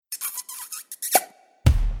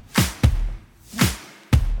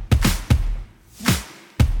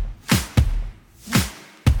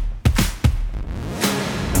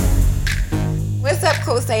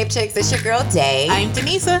Cool Saved Chicks. It's your girl, Day. I'm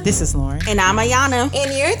Denisa. This is Lauren. And I'm Ayana.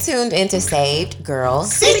 And you're tuned into Saved Girl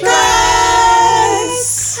Secrets!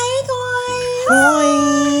 Hey, guys.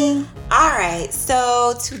 Boing. All right,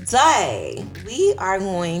 so today we are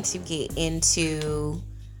going to get into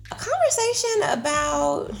a conversation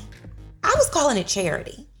about, I was calling it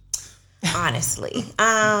charity, honestly.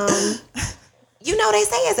 You know, they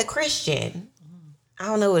say as a Christian, I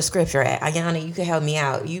don't know where scripture at. Ayana, you can help me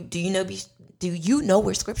out. Do you know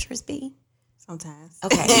where scriptures be? Sometimes.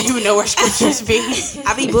 Okay. Do you know where scriptures be?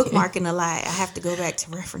 I be bookmarking a lot. I have to go back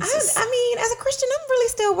to references. I mean, as a Christian, I'm really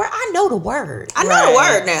still where I know the word. I know the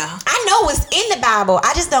word now. I know what's in the Bible.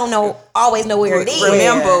 I just don't always know where it is.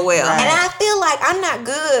 Remember well. And I feel like I'm not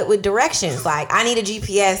good with directions. Like, I need a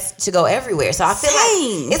GPS to go everywhere. So I feel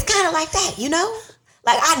like it's kind of like that, you know?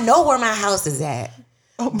 Like, I know where my house is at.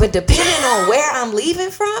 But depending on where I'm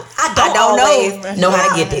leaving from, I don't always know how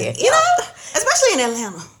to get there. You know? Especially in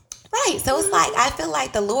Atlanta. Right. So it's like, I feel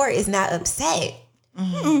like the Lord is not upset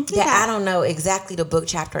that I don't know exactly the book,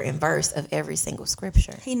 chapter, and verse of every single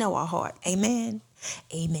scripture. He know our heart. Amen.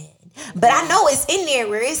 Amen. But I know it's in there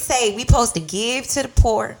where it say we supposed to give to the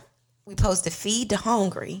poor, we supposed to feed the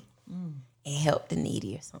hungry, and help the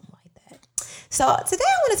needy or something like that. So today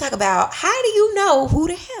I want to talk about, how do you know who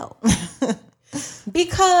to help?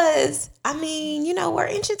 Because, I mean, you know, we're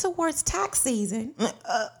inching towards tax season.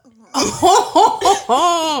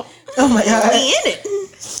 Oh my God. We in it.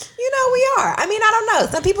 You know, we are. I mean, I don't know.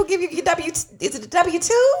 Some people give you your is it the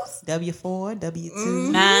W-2s? W-4,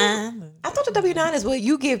 W-2. Nah. I thought the W-9 is what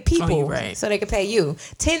you give people you're right. so they can pay you.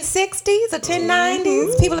 1060s or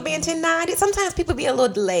 1090s. People are being 1090. Sometimes people be a little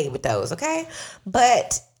delayed with those, okay?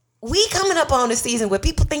 But we coming up on the season where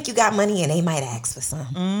people think you got money and they might ask for some.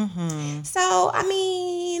 Mm-hmm. So, I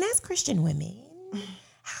mean, as Christian women,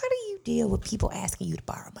 how do you deal with people asking you to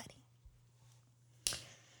borrow money?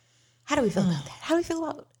 How do we feel about that? How do we feel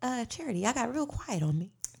about charity? I got real quiet on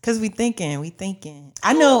me. Because we thinking.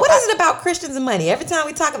 I know. What is it about Christians and money? Every time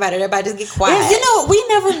we talk about it, everybody just get quiet. You know, we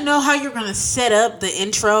never know how you're going to set up the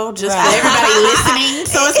intro just for everybody listening.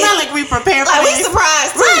 So it's not like we prepare for Like, we this.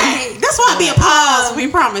 surprised, too. Right. That's why I'll be a pause. We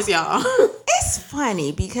promise y'all. It's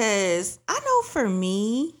funny because I know for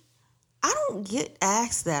me, I don't get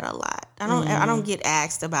asked that a lot. I don't get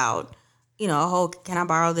asked about, you know, oh, can I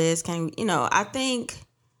borrow this?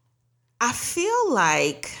 I feel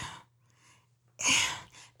like,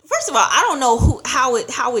 first of all, I don't know how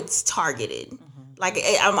it's targeted. Like,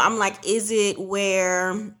 I'm like, is it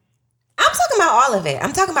where? I'm talking about all of it.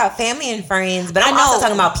 I'm talking about family and friends, but I'm also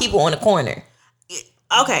talking about people on the corner.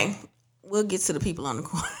 Okay, we'll get to the people on the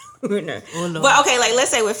corner. But okay, like,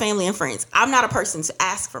 let's say with family and friends, I'm not a person to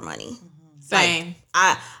ask for money. Same.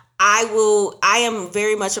 Like, I am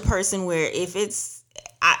very much a person where if it's,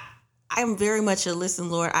 I am very much a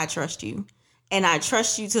listen, Lord, I trust you. And I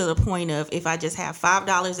trust you to the point of, if I just have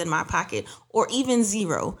 $5 in my pocket or even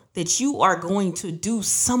 $0, that you are going to do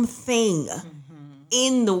something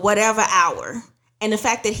in the whatever hour. And the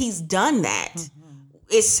fact that he's done that,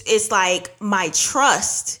 it's like my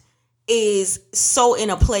trust is so in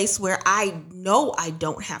a place where I know I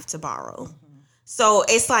don't have to borrow. So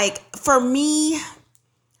it's like, for me,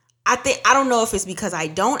 I don't know if it's because I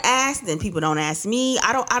don't ask, then people don't ask me.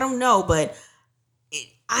 I don't know, but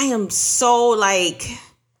I am so like,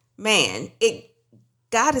 man,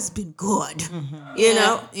 God has been good, you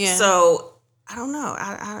know? Yeah. So I don't know.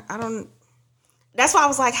 I don't, that's why I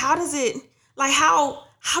was like, how does it, like, how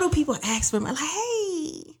do people ask for money? Like,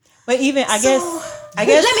 hey. But even, I guess. Let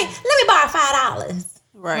me borrow $5.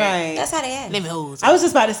 Right. That's how they ask. Let me hold I was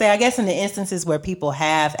just about to say, I guess in the instances where people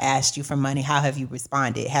have asked you for money, how have you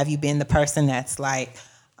responded? Have you been the person that's like,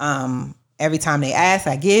 every time they ask,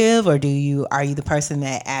 I give? Or are you the person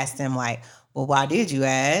that asks them like, well, why did you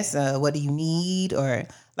ask? What do you need? Or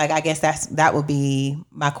like, I guess that would be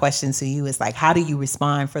my question to you, is like, how do you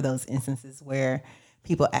respond for those instances where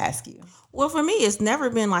people ask you? Well, for me, it's never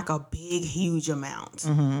been like a big, huge amount.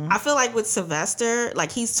 I feel like with Sylvester, like,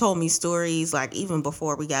 he's told me stories, like, even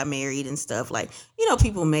before we got married and stuff, like, you know,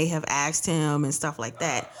 people may have asked him and stuff like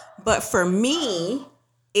that. But for me,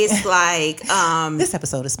 it's like, this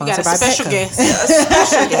episode is We got sponsored a by special Petco. guest. a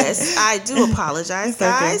special guest. I do apologize,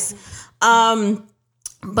 guys.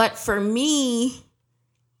 But for me,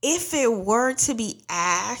 if it were to be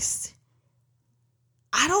asked,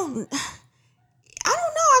 I don't know.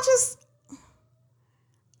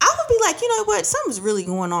 I would be like, you know what? Something's really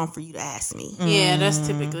going on for you to ask me. Yeah, that's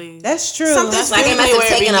typically. That's true. That's Like, it must have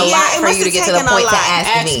taken a lot for you to get to the point to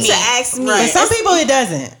ask me. To ask me. And some people it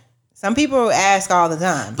doesn't. Some people ask all the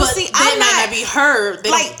time. But see, they I'm might not- not be heard. They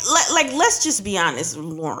Like, let's just be honest,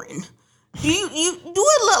 Lauren. do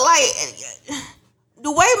it look like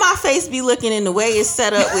the way my face be looking and the way it's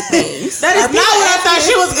set up with things? That is not what I thought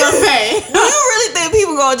she was gonna say. Do you really think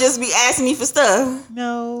people gonna just be asking me for stuff?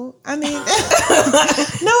 No, I mean, no,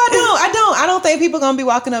 I don't think people gonna be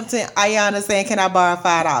walking up to Ayana saying, "Can I borrow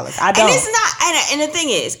 $5?" I don't. And it's not. And the thing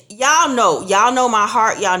is, y'all know my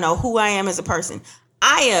heart. Y'all know who I am as a person.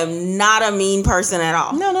 I am not a mean person at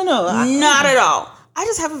all. No. Not at all. I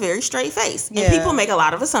just have a very straight face. And Yeah. people make a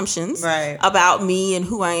lot of assumptions Right. about me and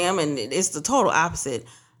who I am, and it's the total opposite.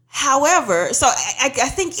 However, so I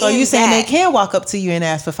think So you saying they can walk up to you and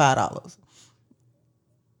ask for $5?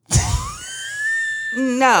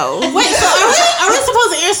 No. Wait, so are we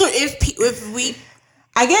supposed to answer if we?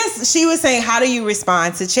 I guess she was saying, how do you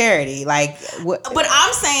respond to charity? Like, what? But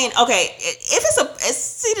I'm saying, okay, if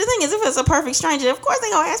see, the thing is, if it's a perfect stranger, of course they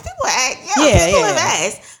gonna ask. People have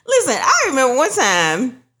asked. Listen, I remember one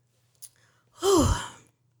time,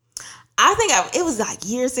 it was like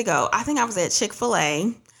years ago. I think I was at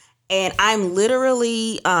Chick-fil-A, and I'm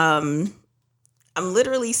literally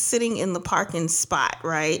sitting in the parking spot,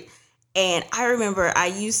 right? And I remember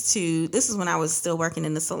this is when I was still working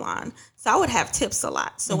in the salon. So I would have tips a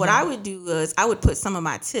lot. So what I would do was I would put some of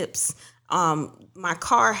my tips. My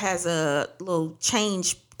car has a little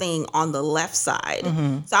change thing on the left side.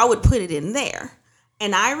 So I would put it in there.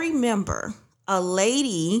 And I remember a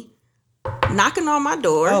lady knocking on my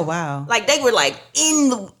door. Oh, wow. Like they were like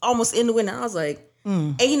almost in the window. I was like,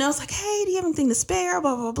 and it's like, hey, do you have anything to spare?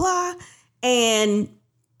 Blah, blah, blah. And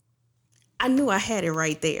I knew I had it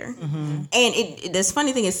right there. And this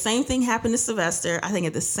funny thing is, same thing happened to Sylvester, I think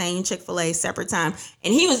at the same Chick-fil-A, separate time.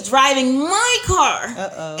 And he was driving my car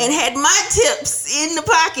and had my tips in the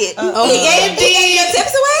pocket. He gave your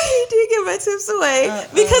tips away? He did give my tips away.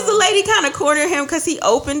 Because the lady kind of cornered him because he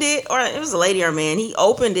opened it, or it was a lady or a man. He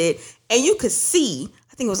opened it and you could see,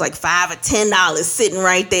 I think it was like $5 or $10 sitting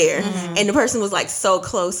right there. And the person was like so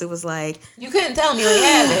close. It was like, You couldn't tell me when you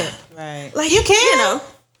had it. Right. like you can, you know.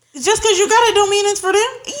 Just because you got it don't mean it's for them.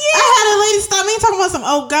 Yeah. I had a lady stop me talking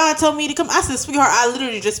about God told me to come. I said, sweetheart, I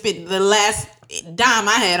literally just spent the last dime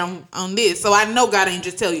I had on this. So I know God ain't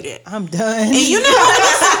just tell you that. I'm done. And you know,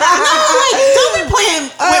 don't be playing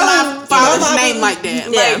with my father's name like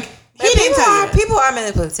that. Yeah. Like, he didn't tell you that. People are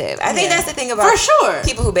manipulative. I think that's the thing about For sure.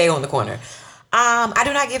 people who beg on the corner. I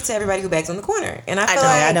do not give to everybody who begs on the corner. And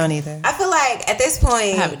I don't either. I feel like at this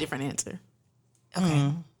point, I have a different answer.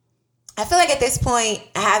 okay. I feel like at this point,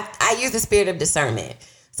 I use the spirit of discernment.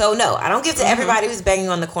 So no, I don't give to everybody who's begging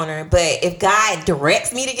on the corner. But if God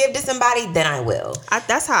directs me to give to somebody, then I will.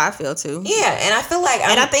 That's how I feel too. Yeah, and I feel like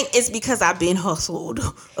I think it's because I've been hustled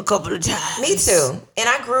a couple of times. Me too. And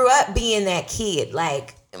I grew up being that kid.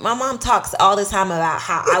 Like, my mom talks all the time about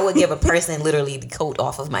how I would give a person literally the coat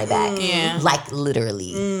off of my back. Yeah. Like,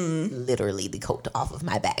 literally the coat off of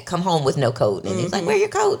my back. Come home with no coat. And it's like, where your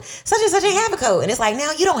coat? Such and such ain't have a coat. And it's like,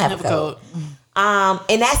 now you don't have a coat.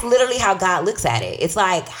 And that's literally how God looks at it. It's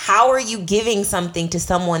like, how are you giving something to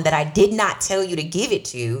someone that I did not tell you to give it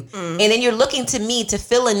to? And then you're looking to me to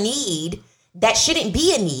fill a need that shouldn't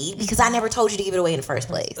be a need because I never told you to give it away in the first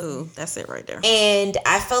place. Ooh, that's it right there. And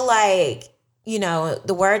I feel like, you know,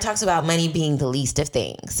 the word talks about money being the least of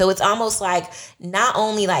things. So it's almost like not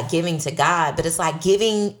only like giving to God, but it's like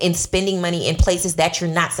giving and spending money in places that you're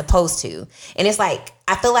not supposed to. And it's like,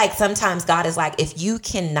 I feel like sometimes God is like, if you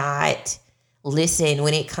cannot listen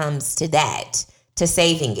when it comes to that, to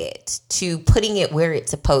saving it, to putting it where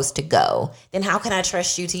it's supposed to go, then how can I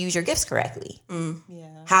trust you to use your gifts correctly? Yeah.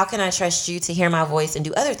 How can I trust you to hear my voice and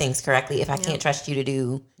do other things correctly if I can't trust you to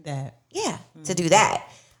do That. to do that?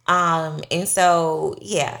 And so,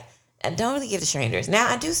 yeah, I don't really give to strangers. Now,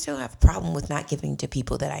 I do still have a problem with not giving to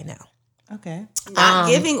people that I know. Okay. Not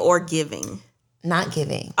giving or giving? Not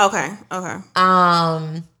giving. Okay.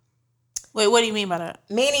 Wait, what do you mean by that?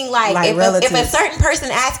 Meaning like if a certain person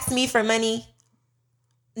asks me for money,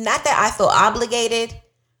 not that I feel obligated.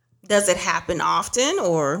 Does it happen often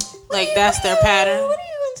or? Like that's their pattern? What do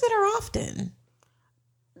you consider often?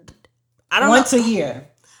 I don't Once know. a year.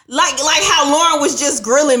 Like how Lauren was just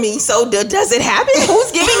grilling me. So does it happen?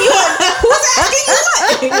 Who's giving you? Who's asking you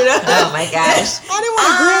what? You know? Oh my gosh. I didn't want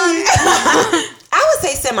to grill you. I would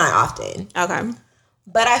say semi-often. Okay.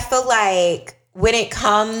 But I feel like when it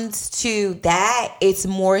comes to that, it's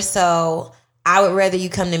more so I would rather you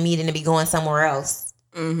come to me than to be going somewhere else.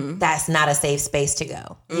 Mm-hmm. That's not a safe space to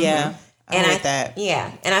go. Yeah. And I like that.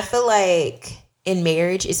 Yeah. And I feel like in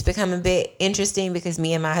marriage, it's become a bit interesting because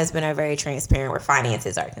me and my husband are very transparent where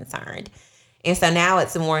finances are concerned. And so now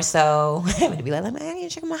it's more so having to be like, I need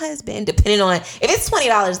to check my husband. Depending on, if it's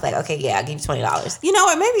 $20, like, okay, yeah, I'll give you $20. You know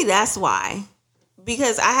what? Maybe that's why.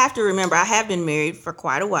 because I have to remember I have been married for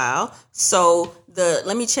quite a while. So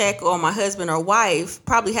let me check on my husband or wife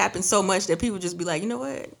probably happens so much that people just be like, you know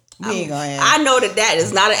what? I know that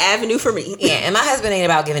is not an avenue for me. Yeah, and my husband ain't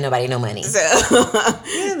about giving nobody no money. So.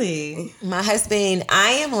 Really? My husband,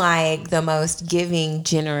 I am like the most giving,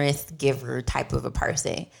 generous giver type of a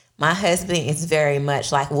person. My husband is very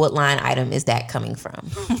much like, what line item is that coming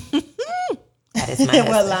from? That is my husband.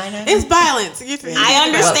 What line item? It's violence. I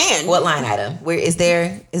understand. What line item? Where is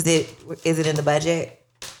there? Is it in the budget?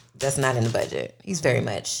 That's not in the budget. He's very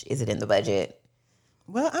much, is it in the budget?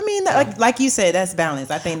 Well, I mean, like you said, that's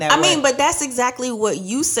balance. I think that. But that's exactly what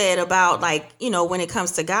you said about, like, you know, when it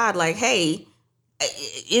comes to God, like, hey,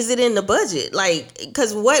 is it in the budget? Like,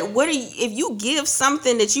 because what are you, if you give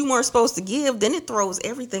something that you weren't supposed to give, then it throws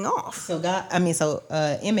everything off. So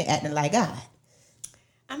Emmett acting like God.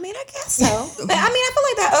 I mean, I guess so. But I mean, I feel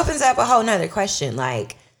like that opens up a whole nother question.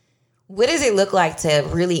 Like, what does it look like to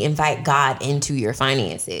really invite God into your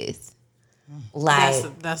finances?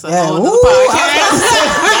 Like, that's a whole other podcast.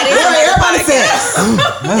 That is another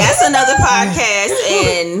podcast. That's another podcast.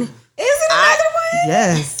 And is it another one?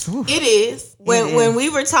 Yes, it is. When we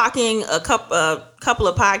were talking a couple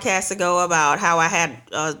of podcasts ago about how I had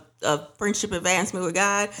a friendship advancement with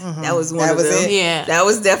God, that was one of them. It? Yeah, that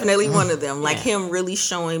was definitely one of them. Like him really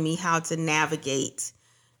showing me how to navigate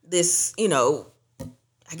this. You know,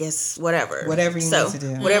 I guess whatever you need to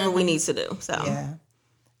do, whatever we need to do. So yeah.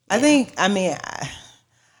 I think, I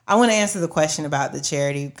want to answer the question about the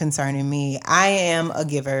charity concerning me. I am a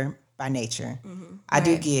giver by nature. I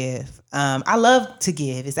do give. I love to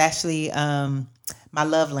give. It's actually my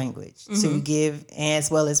love language, to give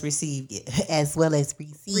as well as receive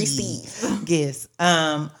gifts.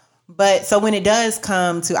 But so when it does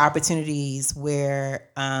come to opportunities where,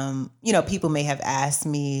 people may have asked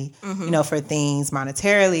me, for things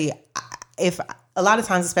monetarily, if a lot of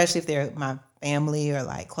times, especially if they're my family or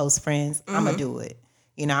like close friends, I'm gonna do it.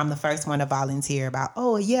 I'm the first one to volunteer about,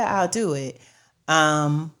 oh yeah, I'll do it.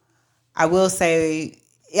 I will say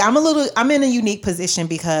I'm in a unique position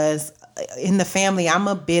because in the family, I'm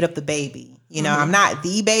a bit of the baby. I'm not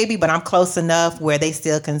the baby, but I'm close enough where they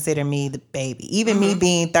still consider me the baby. Even me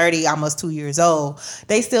being 30, almost 2 years old,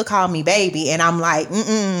 they still call me baby. And I'm like,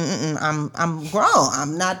 I'm grown.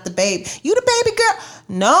 I'm not the baby. You the baby girl?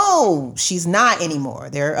 No, she's not anymore.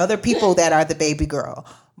 There are other people that are the baby girl.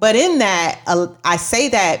 But in that, I say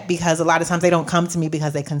that because a lot of times they don't come to me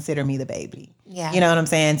because they consider me the baby. Yeah. You know what I'm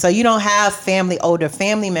saying? So you don't have older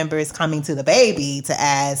family members coming to the baby to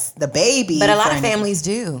ask the baby. But a lot of families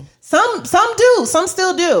do. Some do. Some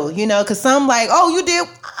still do, because some like, oh, you did.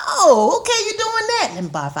 Oh, okay, you're doing that. Let me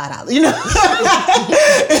borrow $5,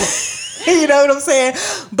 You know what I'm saying?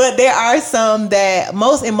 But there are some that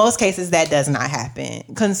in most cases that does not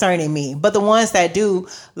happen concerning me. But the ones that do,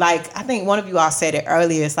 like, I think one of you all said it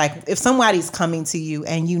earlier. It's like if somebody's coming to you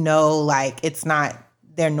and like it's not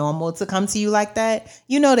their normal to come to you like that,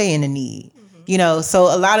 they in a need.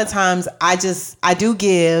 So a lot of times I do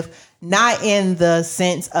give. Not in the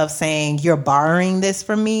sense of saying you're borrowing this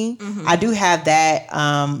from me. I do have that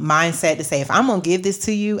mindset to say if I'm gonna give this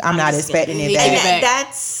to you, I'm not expecting it back.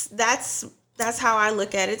 That's how I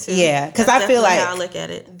look at it too. Yeah, because I feel like how I look at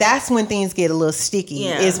it. That's when things get a little sticky.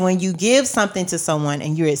 Yeah. Is when you give something to someone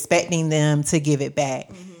and you're expecting them to give it back.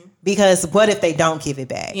 Because what if they don't give it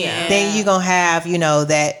back? Yeah. Then you're gonna have,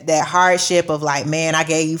 that hardship of like, man, I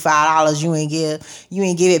gave you $5, you ain't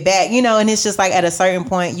give it back, and it's just like at a certain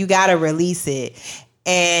point you gotta release it.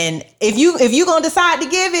 And if you gonna decide to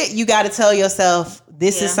give it, you gotta tell yourself,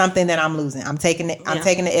 this is something that I'm losing. I'm taking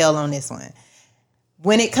the L on this one.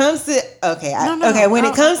 When it comes to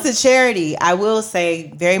it comes to charity, I will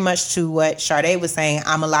say very much to what Sade was saying.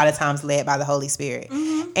 I'm a lot of times led by the Holy Spirit,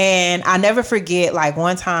 and I never forget. Like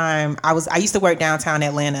one time, I used to work downtown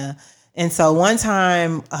Atlanta, and so one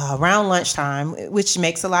time around lunchtime, which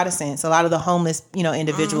makes a lot of sense. A lot of the homeless,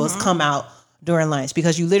 individuals come out during lunch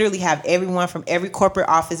because you literally have everyone from every corporate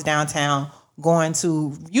office downtown going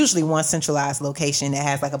to usually one centralized location that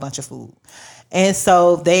has like a bunch of food. And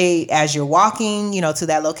so as you're walking, to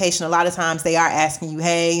that location, a lot of times they are asking you,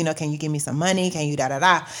 hey, can you give me some money? Can you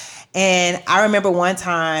da-da-da? And I remember one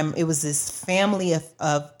time it was this family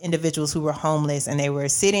of individuals who were homeless and they were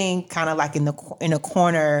sitting kind of like in a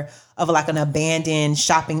corner of like an abandoned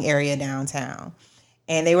shopping area downtown.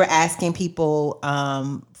 And they were asking people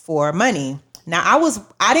for money. Now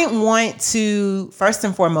I didn't want to, first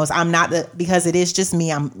and foremost, because it is just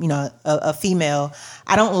me, I'm, a female.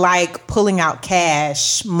 I don't like pulling out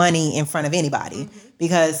cash money in front of anybody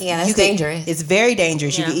because that's dangerous. It's very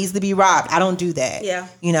dangerous. You Yeah. can easily be robbed. I don't do that. Yeah.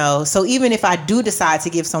 You know, so even if I do decide to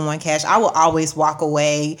give someone cash, I will always walk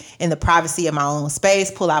away in the privacy of my own space,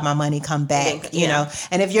 pull out my money, come back, you know.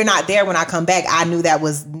 And if you're not there when I come back, I knew that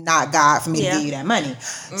was not God for me to give you that money.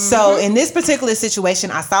 So in this particular situation,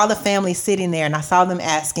 I saw the family sitting there and I saw them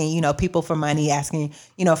asking, you know, people for money, asking,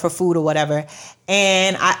 you know, for food or whatever.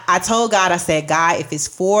 And I told God, I said, God, if it's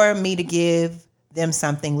for me to give them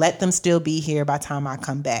something, let them still be here by the time I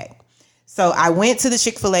come back. So I went to the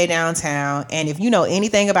Chick-fil-A downtown, and if you know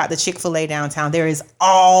anything about the Chick-fil-A downtown, there is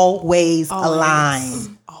always a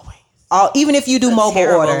line. Even if you do mobile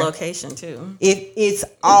order, location too. it's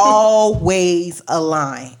always a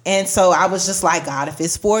line. And so I was just like, God, if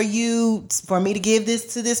it's for you, for me to give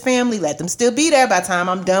this to this family, let them still be there by the time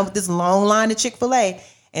I'm done with this long line of Chick-fil-A.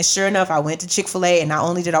 And sure enough, I went to Chick-fil-A, and not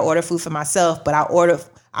only did I order food for myself, but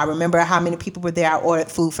I remember how many people were there. I ordered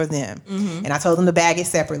food for them. And I told them to bag it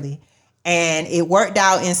separately. And it worked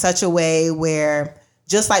out in such a way where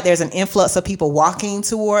just like there's an influx of people walking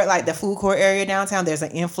toward like the food court area downtown, there's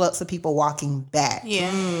an influx of people walking back.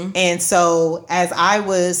 Yeah. And so as I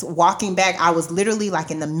was walking back, I was literally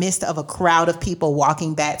like in the midst of a crowd of people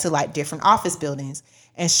walking back to like different office buildings.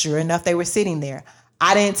 And sure enough, they were sitting there.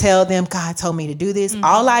 I didn't tell them God told me to do this.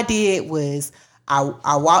 All I did was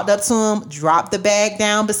I walked up to them, dropped the bag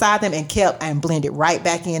down beside them, and blended right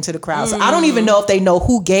back into the crowd. So I don't even know if they know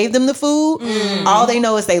who gave them the food. All they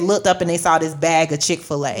know is they looked up and they saw this bag of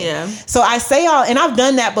Chick-fil-A. Yeah. So I say and I've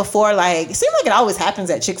done that before. Like, it seems like it always happens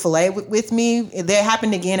at Chick-fil-A with me. There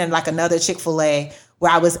happened again in like another Chick-fil-A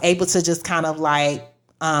where I was able to just kind of like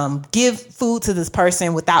give food to this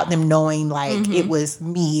person without them knowing like it was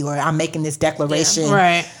me or I'm making this declaration.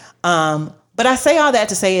 Right. But I say all that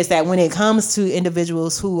to say is that when it comes to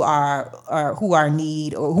individuals who are in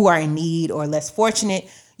need or less fortunate,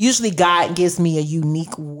 usually God gives me a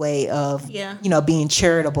unique way of, you know, being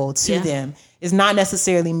charitable to them. It's not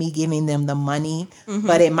necessarily me giving them the money,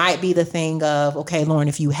 but it might be the thing of, okay, Lauren,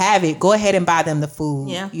 if you have it, go ahead and buy them the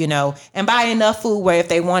food, you know, and buy enough food where if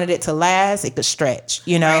they wanted it to last, it could stretch,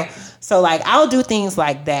 you know? Right. So like, I'll do things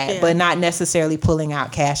like that, but not necessarily pulling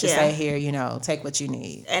out cash to say, here, you know, take what you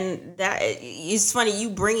need. And that it's funny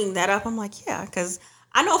you bringing that up. I'm like, because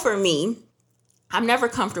I know for me, I'm never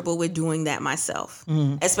comfortable with doing that myself,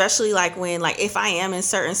 especially like when, like, if I am in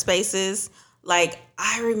certain spaces. Like,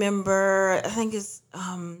 I remember, I think it's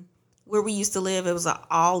where we used to live, it was an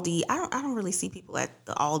Aldi. I don't really see people at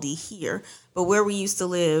the Aldi here, but where we used to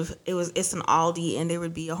live, it's an Aldi, and there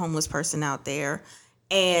would be a homeless person out there.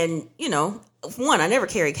 And, you know, one, I never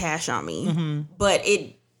carry cash on me, but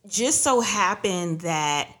it just so happened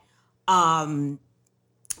that I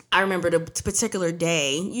remember the particular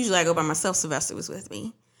day, usually I go by myself, Sylvester was with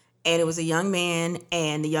me, and it was a young man,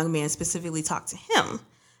 and the young man specifically talked to him.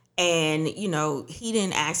 And, you know, he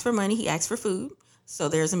didn't ask for money. He asked for food. So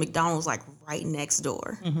there's a McDonald's like right next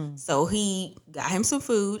door. So he got him some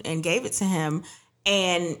food and gave it to him.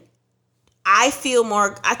 And I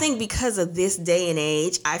think because of this day and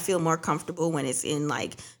age, I feel more comfortable when it's in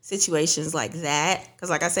like situations like that.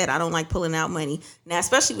 Because like I said, I don't like pulling out money. Now,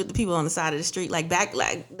 especially with the people on the side of the street, like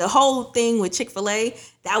the whole thing with Chick-fil-A,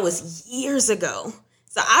 that was years ago.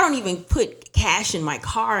 So I don't even put cash in my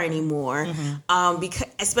car anymore,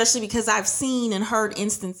 especially because I've seen and heard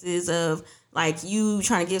instances of like you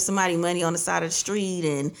trying to give somebody money on the side of the street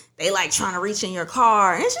and they like trying to reach in your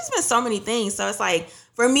car. And it's just been so many things. So it's like,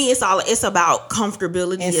 for me, it's about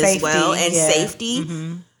comfortability and as safety, well and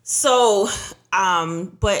safety. So,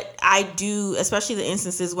 but I do, especially the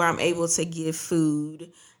instances where I'm able to give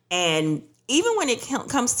food. And even when it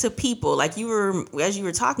comes to people, like as you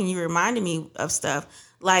were talking, you reminded me of stuff.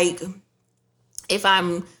 Like if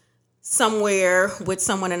I'm somewhere with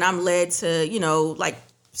someone and I'm led to, you know, like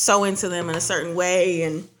sow into them in a certain way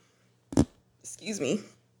and,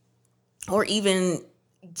 or even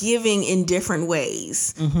giving in different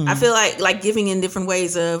ways. I feel like giving in different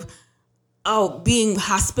ways of, being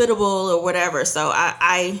hospitable or whatever. So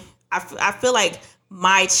I feel like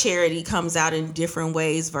my charity comes out in different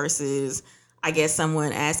ways versus, I guess,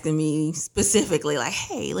 someone asking me specifically like,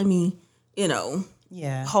 hey, let me, you know,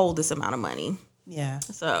 hold this amount of money. Yeah.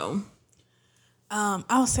 So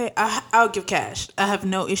I'll say I'll give cash. I have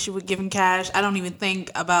no issue with giving cash. I don't even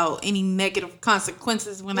think about any negative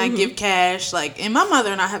consequences when I give cash. Like, and my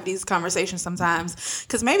mother and I have these conversations sometimes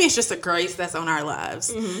because maybe it's just a grace that's on our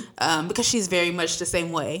lives because she's very much the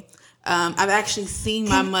same way. I've actually seen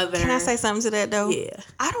my mother. Can I say something to that though? Yeah.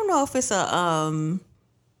 I don't know if it's a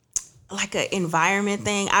like an environment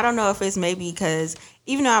thing. I don't know if it's maybe because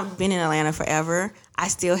even though I've been in Atlanta forever, I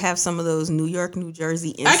still have some of those New York, New Jersey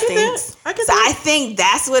instincts. I get so that. I think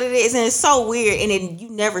that's what it is, and it's so weird, and then you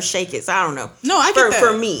never shake it. So I don't know. No, I get that.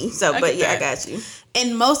 For me. So, but get yeah, that. I got you.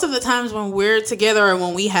 And most of the times when we're together or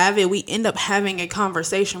when we have it, we end up having a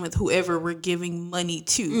conversation with whoever we're giving money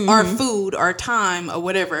to, our food, our time, or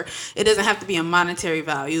whatever. It doesn't have to be a monetary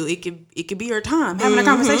value. It could be your time having a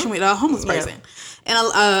conversation with a homeless person. And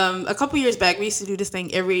a couple years back, we used to do this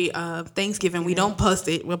thing every Thanksgiving. We don't post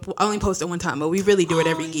it. We only post it one time, but we really do it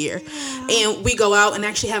every year. And we go out and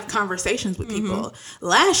actually have conversations with people.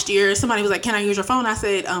 Last year, somebody was like, "Can I use your phone?" I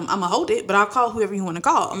said, "I'm going to hold it, but I'll call whoever you want to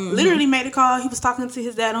call." Literally made a call. He was talking to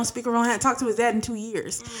his dad on speakerphone. Hadn't talked to his dad in 2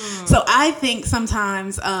 years. So I think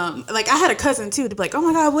sometimes, like I had a cousin too, to be like, "Oh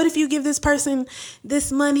my God, what if you give this person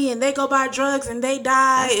this money and they go buy drugs and they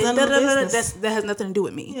die?" And that has nothing to do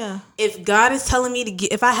with me. Yeah. If God is telling me to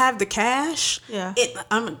get, if I have the cash,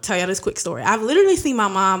 I'm gonna tell you this quick story. I've literally seen my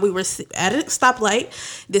mom. We were at a stoplight.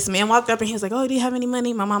 This man walked up and he was like, "Oh, do you have any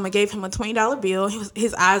money?" My mama gave him a $20 bill.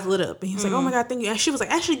 His eyes lit up and he was like, "Oh my God, thank you." And she was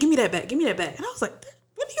like, "Actually, give me that back. Give me that back." And I was like,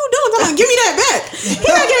 "What are you doing? I'm like, give me that back." He's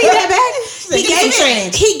not giving me that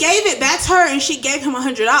back. He gave it back to her, and she gave him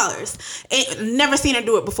 $100. And never seen her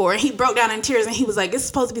do it before. And he broke down in tears, and he was like, "This is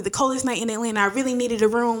supposed to be the coldest night in Atlanta. I really needed a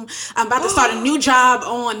room. I'm about to start a new job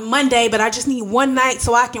on Monday, but I just need one night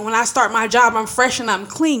so I can, when I start my job, I'm fresh and I'm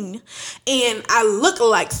clean, and I look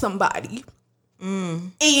like somebody."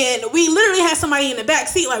 And we literally had somebody in the back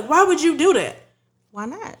seat like, "Why would you do that?" Why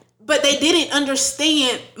not? But they didn't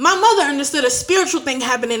understand. My mother understood a spiritual thing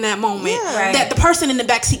happened in that moment that the person in the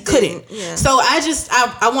backseat couldn't. Yeah. So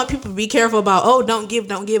I want people to be careful about, don't give.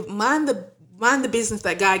 Mind the business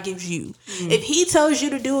that God gives you. If He tells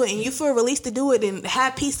you to do it and you feel released to do it, and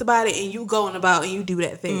have peace about it, and you going about and you do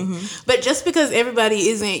that thing. But just because everybody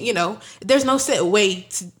isn't, there's no set way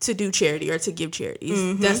to do charity or to give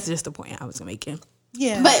charities. That's just the point I was making.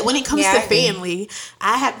 Yeah. But when it comes to I agree. family,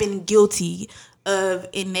 I have been guilty of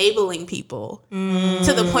enabling people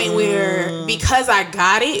to the point where, because I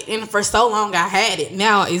got it and for so long I had it,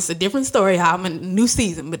 now it's a different story. I'm in a new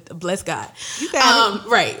season, but bless God. You got it.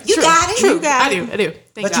 Right. You True. got it. True. You got I do.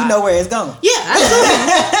 Thank But God. you know where it's going. Yeah,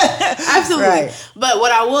 absolutely. Absolutely. Right. But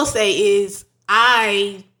what I will say is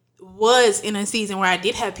I was in a season where I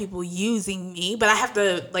did have people using me, but I have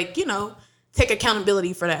to take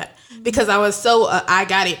accountability for that, because I was so I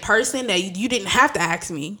got it person that you didn't have to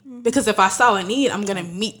ask me, because if I saw a need, I'm gonna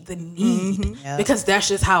meet the need, Yep. because that's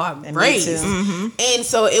just how I'm me raised. too. And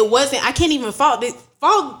so it wasn't. I can't even fault these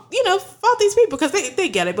people, because they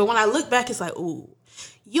get it. But when I look back, it's like, ooh,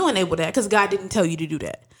 you enabled that because God didn't tell you to do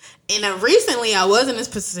that. And recently, I was in this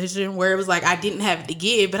position where it was like I didn't have it to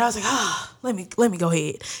give, but I was like, let me go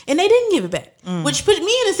ahead, and they didn't give it back, which put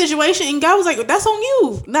me in a situation. And God was like, that's on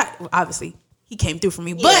you. Not obviously, He came through for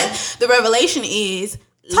me, but the revelation is,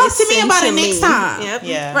 talk to me Listen about to it next me. time. Yep.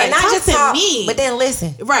 Yeah. Right. And not talk just to talk, me, but then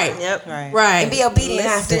listen. right, Yep. right, And be obedient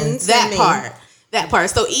Listen after. to that me. part.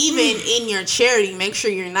 So even in your charity, make sure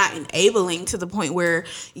you're not enabling to the point where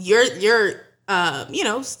you're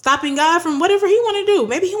stopping God from whatever He want to do.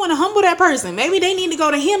 Maybe He want to humble that person. Maybe they need to go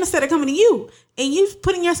to Him instead of coming to you, and you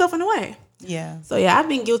putting yourself in the way. Yeah. So yeah, I've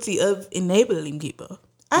been guilty of enabling people.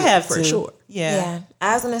 I have for too. sure. Yeah.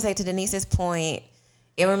 I was gonna say, to Denise's point,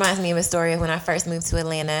 it reminds me of a story of when I first moved to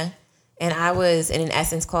Atlanta, and I was, in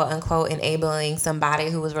essence, quote unquote, enabling somebody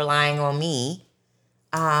who was relying on me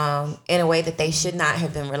in a way that they should not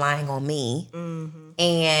have been relying on me.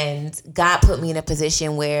 And God put me in a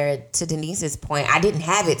position where, to Denise's point, I didn't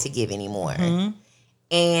have it to give anymore.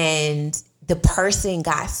 And the person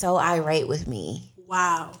got so irate with me.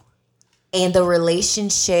 Wow. And the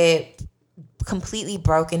relationship completely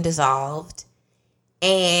broke and dissolved.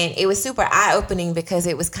 And it was super eye-opening, because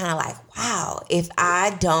it was kind of like, wow, if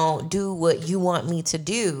I don't do what you want me to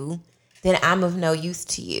do, then I'm of no use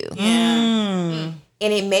to you.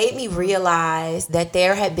 And it made me realize that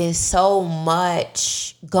there had been so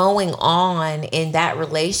much going on in that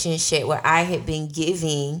relationship where I had been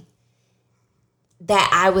giving, that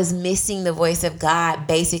I was missing the voice of God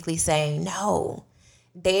basically saying, no.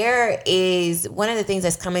 There is, one of the things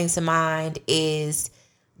that's coming to mind is,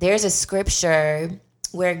 there's a scripture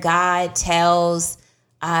where God tells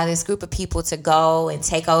this group of people to go and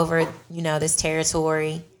take over, this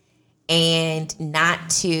territory, and not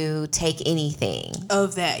to take anything.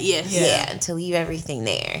 Of that, yes. Yeah, to leave everything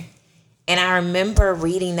there. And I remember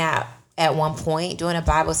reading that at one point, doing a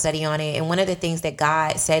Bible study on it. And one of the things that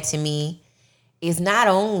God said to me is, not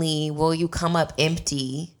only will you come up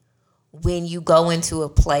empty when you go into a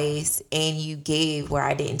place and you give where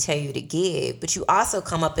I didn't tell you to give, but you also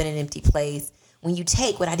come up in an empty place when you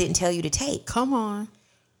take what I didn't tell you to take. Come on.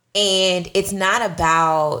 And it's not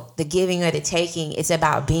about the giving or the taking. It's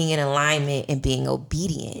about being in alignment and being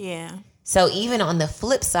obedient. Yeah. So even on the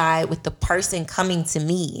flip side, with the person coming to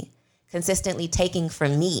me, consistently taking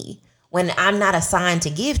from me, when I'm not assigned to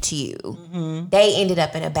give to you, they ended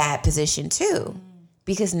up in a bad position too.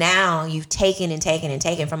 Because now you've taken and taken and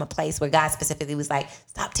taken from a place where God specifically was like,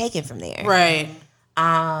 stop taking from there. Right.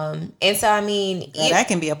 And so, I mean, Yeah, that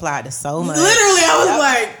can be applied to so much. Literally, I was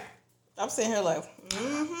like, I'm sitting here like,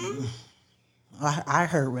 I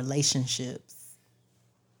heard relationships.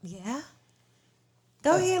 yeah.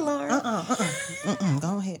 Go ahead, Lauren.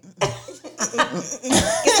 Go ahead. get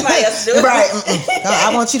somebody else to do it. Right.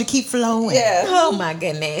 I want you to keep flowing. Yeah. Oh my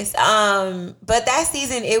goodness. But that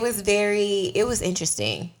season, it was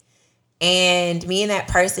interesting. And me and that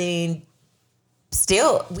person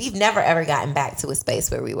we've never ever gotten back to a space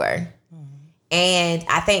where we were. And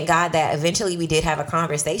I thank God that eventually we did have a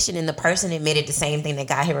conversation, and the person admitted the same thing that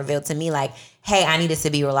God had revealed to me, like, hey, I needed to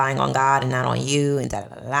be relying on God and not on you, and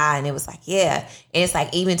da-da-da-da. And it was like, yeah. And it's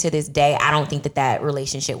like, even to this day, I don't think that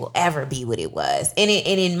relationship will ever be what it was. And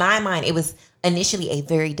in my mind, it was initially a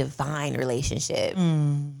very divine relationship.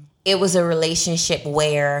 It was a relationship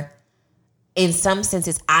where, in some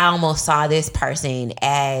senses, I almost saw this person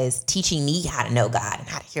as teaching me how to know God and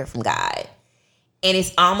how to hear from God. And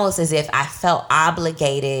it's almost as if I felt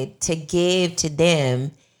obligated to give to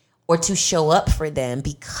them or to show up for them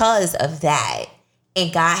because of that.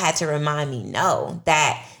 And God had to remind me, no,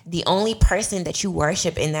 that the only person that you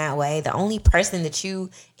worship in that way, the only person that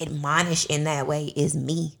you admonish in that way is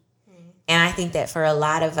me. And I think that for a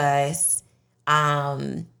lot of us,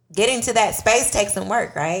 getting to that space takes some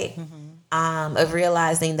work, right? Of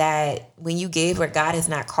realizing that when you give where God has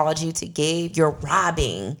not called you to give, you're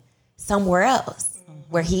robbing somewhere else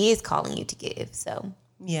where he is calling you to give. So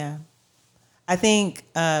Yeah. I think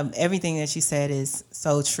everything that you said is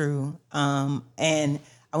so true. And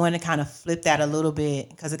I want to kind of flip that a little bit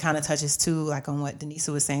because it kind of touches too, like on what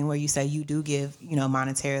Denisa was saying, where you say you do give,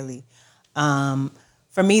 monetarily.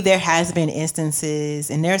 For me, there has been instances,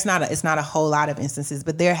 and it's not a whole lot of instances,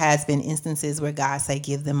 but there has been instances where God say,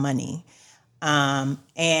 give them money.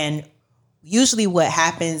 And usually what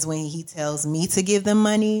happens when he tells me to give them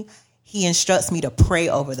money, he instructs me to pray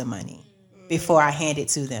over the money before I hand it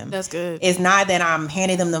to them. That's good. It's not that I'm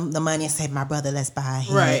handing them the money and say, my brother, let's buy a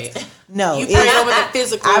head. Right. No. You pray over the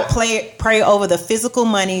physical. I pray over the physical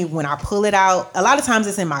money when I pull it out. A lot of times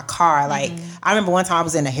it's in my car. Like, I remember one time I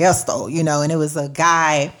was in a hair store, and it was a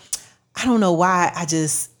guy. I don't know why.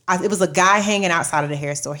 It was a guy hanging outside of the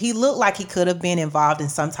hair store. He looked like he could have been involved in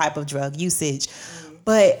some type of drug usage.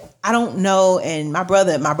 But I don't know, and my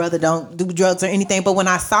brother don't do drugs or anything. But when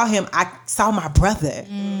I saw him, I saw my brother.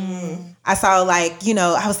 I saw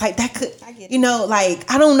I was like, that could,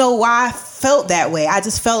 I don't know why I felt that way. I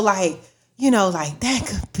just felt like, that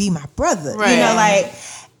could be my brother, right.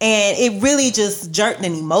 And it really just jerked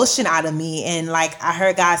an emotion out of me. And I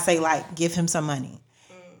heard God say, give him some money.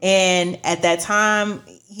 And at that time,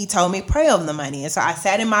 he told me pray over the money. And so I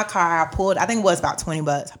sat in my car. I think it was about $20.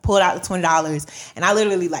 I pulled out the $20 and I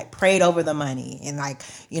literally prayed over the money. And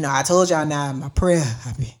I told y'all now my prayer,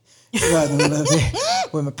 I be struggling a little bit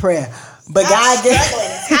with my prayer. But God gave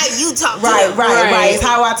how you talk to right, him. right. It's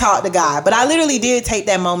how I talk to God. But I literally did take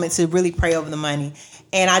that moment to really pray over the money.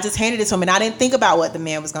 And I just handed it to him, and I didn't think about what the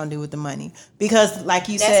man was going to do with the money because, like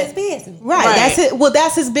you said, that's his business, right? That's it. Well,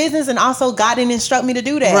 that's his business, and also God didn't instruct me to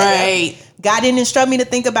do that, right? God didn't instruct me to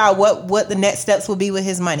think about what the next steps would be with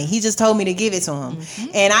his money. He just told me to give it to him,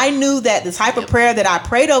 and I knew that the type of prayer that I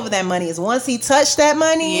prayed over that money is once he touched that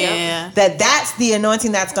money, that's the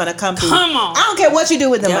anointing that's going to come through. Come on, I don't care what you do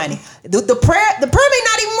with the money. The prayer may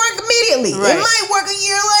not even work immediately. Right. It might work a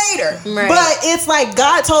year later, right. but it's like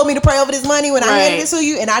God told me to pray over this money when I handed it to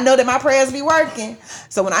you, and I know that my prayers be working.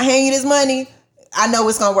 So when I hand you this money, I know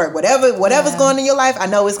it's gonna work. Whatever's going on in your life, I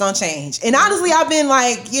know it's gonna change. And honestly, I've been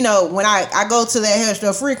when I go to that hair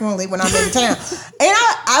store frequently when I'm in town, and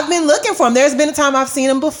I've been looking for him. There's been a time I've seen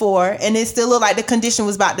him before, and it still looked like the condition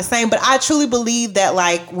was about the same. But I truly believe that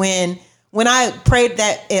when I prayed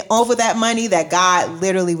that over that money, that God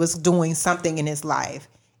literally was doing something in his life.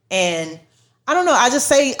 And I don't know. I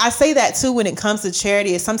say that too when it comes to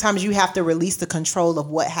charity is sometimes you have to release the control of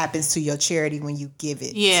what happens to your charity when you give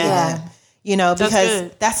it. Yeah. To them. Because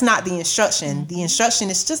good. that's not the instruction. The instruction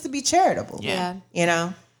is just to be charitable. Yeah.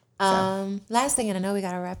 Last thing, and I know we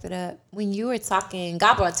got to wrap it up. When you were talking,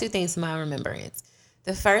 God brought two things to my remembrance.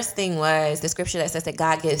 The first thing was the scripture that says that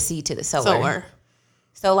God gives seed to the sower.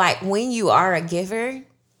 So when you are a giver,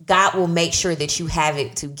 God will make sure that you have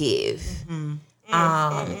it to give.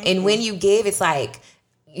 And when you give, it's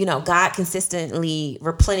God consistently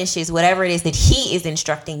replenishes whatever it is that he is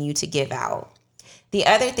instructing you to give out. The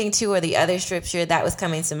other thing too, or the other scripture that was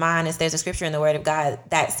coming to mind, is there's a scripture in the Word of God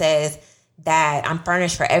that says that I'm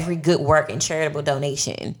furnished for every good work and charitable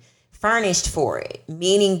donation. Furnished for it,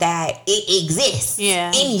 meaning that it exists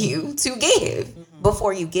in you to give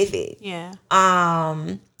before you give it. Yeah.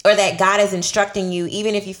 Or that God is instructing you,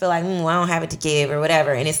 even if you feel like, I don't have it to give or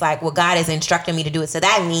whatever. And it's like, well, God is instructing me to do it. So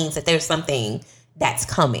that means that there's something that's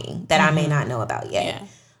coming that I may not know about yet.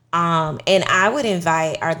 Yeah. And I would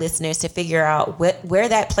invite our listeners to figure out where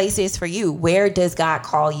that place is for you. Where does God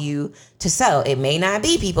call you to sow? It may not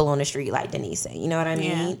be people on the street like Denise said. You know what I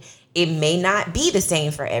mean? It may not be the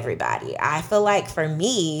same for everybody. I feel like for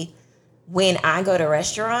me, when I go to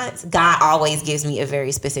restaurants, God always gives me a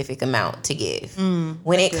very specific amount to give.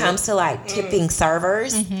 When it comes to like tipping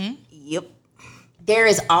servers, there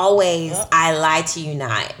is always, I lie to you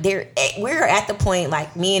not. We're at the point,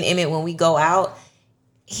 like me and Emmett, when we go out,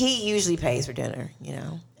 he usually pays for dinner,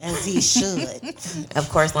 As he should. Of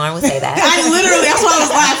course, Lauren would say that. I literally, that's why I was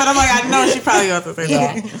laughing. I'm like, I know she probably got to say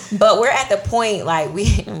that. Yeah, but we're at the point, like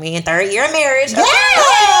we in third year of marriage.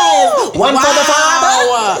 Yes! One for the father.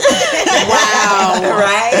 Wow.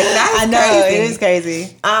 Right? That's I know, crazy. it is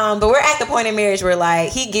crazy. But we're at the point in marriage where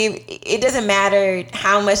like it doesn't matter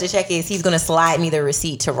how much the check is, he's gonna slide me the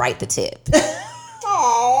receipt to write the tip.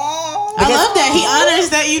 I love that. He honors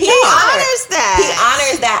that you He know. honors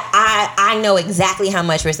that I know exactly how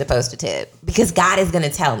much we're supposed to tip because God is going to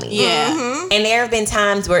tell me. Yeah. And there have been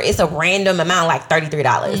times where it's a random amount, like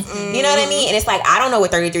 $33. You know what I mean? And it's like, I don't know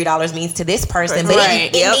what $33 means to this person, but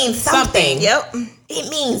it means something. It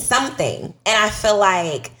means something. And I feel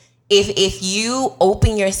like if you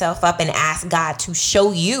open yourself up and ask God to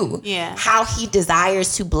show you how he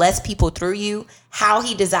desires to bless people through you, how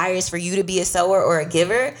he desires for you to be a sower or a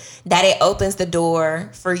giver, that it opens the door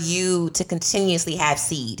for you to continuously have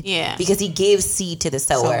seed. Yeah. Because he gives seed to the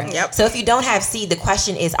sower. So if you don't have seed, the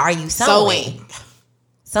question is, are you sowing?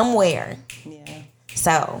 Somewhere. Yeah.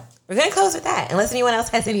 So we're going to close with that, unless anyone else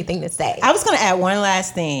has anything to say. I was going to add one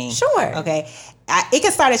last thing. Sure. Okay. It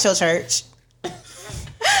can start at your church.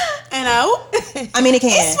 You know? I mean, it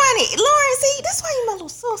can. It's funny, Lauren. See, that's why you my little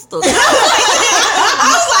sister. I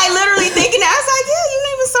was like literally thinking that. I was like, yeah, you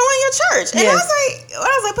even so in your church, and I was like,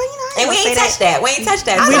 but and we ain't touched that. We ain't touched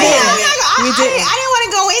that. We didn't. I didn't want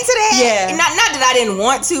to go into that. Yeah. Not that I didn't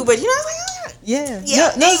want to, but I was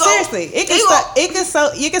like, No, seriously. It can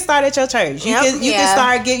start. You can start at your church. You can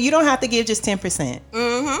start give. You don't have to give just 10%.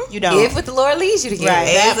 You don't give what the Lord leads you to give.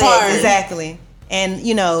 Right. That part exactly. And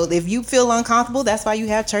if you feel uncomfortable, that's why you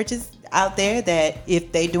have churches out there that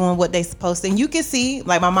if they doing what they supposed to, and you can see,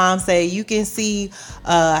 like my mom say, you can see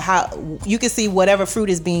how you can see whatever fruit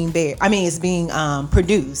is being it's being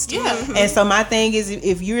produced. Yeah. And so my thing is,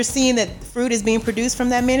 if you're seeing that fruit is being produced from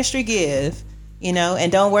that ministry, give.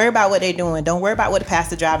 And don't worry about what they're doing. Don't worry about what the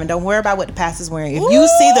pastor driving. Don't worry about what the pastor's wearing. If you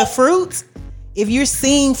see the fruit, if you're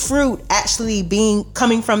seeing fruit actually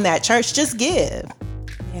coming from that church, just give.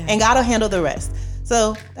 And God will handle the rest.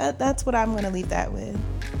 So that's what I'm going to leave that with.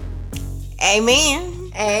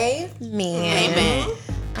 Amen.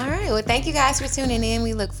 All right. Well, thank you guys for tuning in.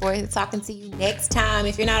 We look forward to talking to you next time.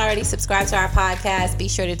 If you're not already subscribed to our podcast, be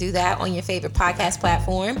sure to do that on your favorite podcast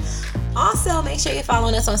platform. Also, make sure you're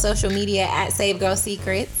following us on social media at Save Girl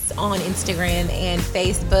Secrets on Instagram and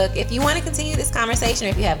Facebook. If you want to continue this conversation,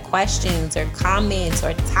 or if you have questions or comments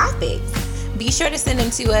or topics, be sure to send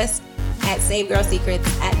them to us at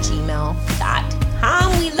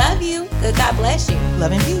savegirlsecrets@gmail.com. We love you. Good God bless you.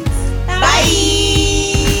 Love and peace. Bye.